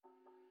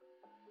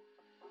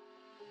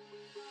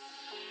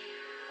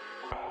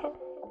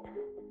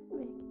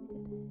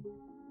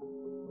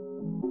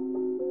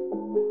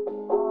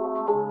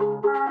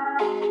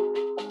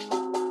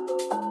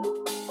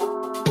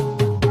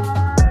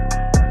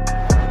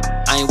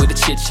ain't with the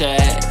chit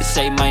chat. They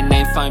say my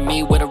name, find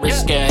me with a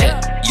risk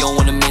at. You don't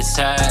wanna miss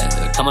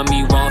that. Come at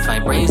me wrong,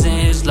 find brains in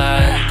his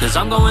life. Cause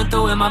I'm going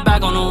through it, my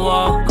back on the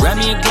wall. Grab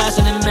me a glass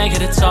and then make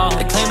it a talk.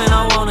 They claiming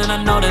I won't and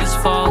I know that it's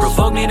false.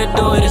 Provoke me to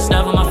do it, it's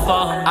never my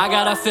fault. I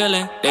got a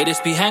feeling they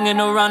just be hanging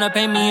around to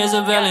paint me as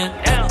a villain.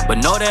 But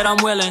know that I'm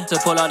willing to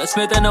pull out the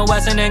Smith and the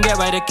Wesson and get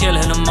right to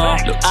killing them all.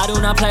 Look, I do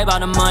not play by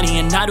the money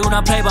and I do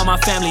not play by my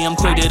family. I'm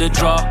quick to the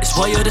draw. It's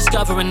what you're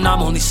discovering,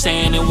 I'm only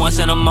saying it once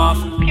and I'm off.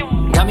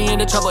 Got me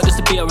into trouble just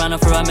to be around him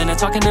for a minute.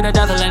 Talking to the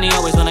devil and he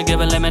always wanna give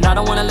a limit. I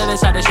don't wanna live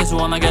inside this shit, so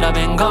I'ma get up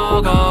and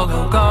go, go,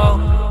 go,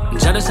 go.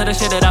 Jealous of the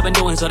shit that I've been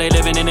doing, so they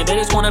living in it. They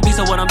just want a piece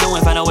of what I'm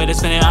doing, find a way to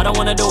spin it. I don't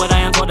wanna do what I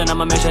am told, and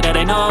I'ma make sure that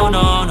they know,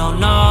 no, no,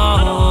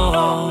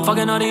 no.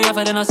 Fucking all the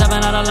effort and I'm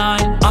stepping out of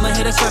line. I'ma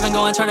hit a swerve and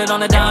go and turn it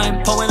on a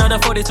dime. Pulling out the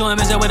 42 and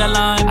miss it with a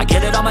line. I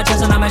get it on my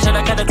chest and I make sure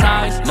to cut the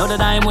ties. Know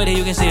that I am with it,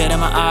 you can see it in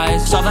my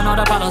eyes. Solving all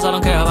the problems, I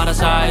don't care about the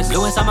size.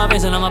 Blue inside my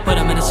face and I'ma put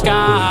them in the sky.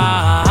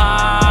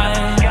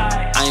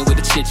 I ain't with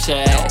the chit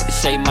chat. They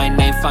say my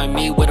name, find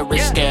me with a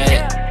risk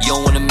at. You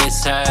don't wanna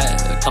miss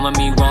that. Come at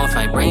me wrong,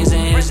 find brains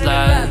in his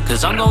life.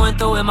 Cause I'm going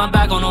through it, my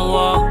back on the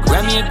wall.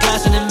 Grab me a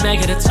glass and then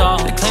make it a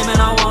talk. They claiming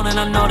I won't and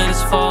I know that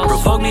it's false.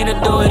 Provoke me to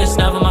do it, it's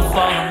never my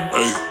fault.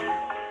 Hey,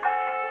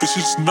 this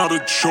is not a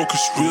joke,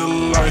 it's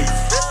real life.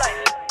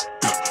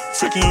 Yeah,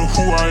 faking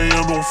who I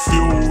am don't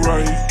feel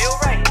right.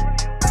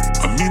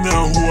 I mean that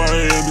who I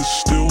am is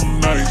still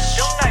nice.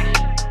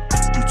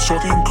 You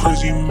talking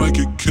crazy, might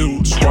get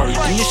killed twice.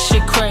 And this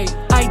shit crazy.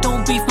 I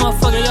don't beef,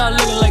 motherfucker, y'all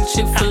looking like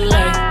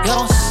Chick-fil-A.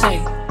 Y'all don't say.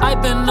 I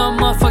been on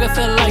motherfucker,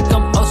 feel like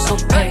I'm also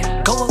paid.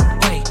 Go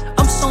away,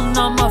 I'm so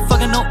numb,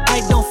 motherfucker, no,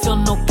 I don't feel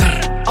no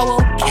pain.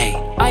 Oh, okay,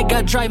 I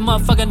got dry,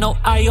 motherfucker, no,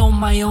 I own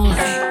my own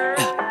lane.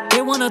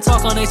 They wanna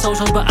talk on their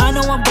socials, but I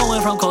know I'm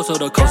going from coastal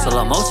to coastal.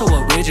 I'm also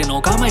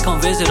original, God might come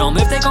visit them.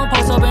 If they gon'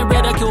 post up and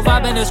ridicule,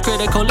 vibing is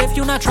critical. If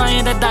you not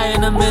trying to die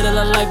in the middle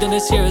of life, then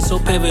this here is so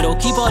pivotal.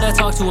 Keep all that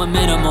talk to a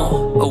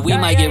minimal, or we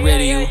might get rid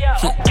of you.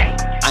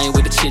 I ain't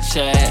with the chit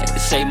chat. They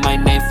say my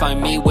name,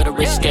 find me with a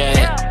risk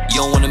at. You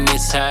don't wanna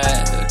miss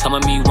that. Come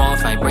at me wrong,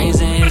 find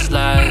brains in his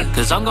life.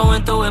 Cause I'm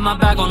going through it, my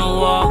back on the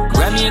wall.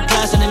 Grab me a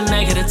glass and then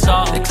make it a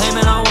talk. They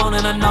claiming I won't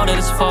and I know that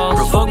it's false.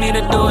 Provoke me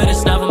to do it,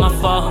 it's never my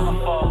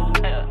fault.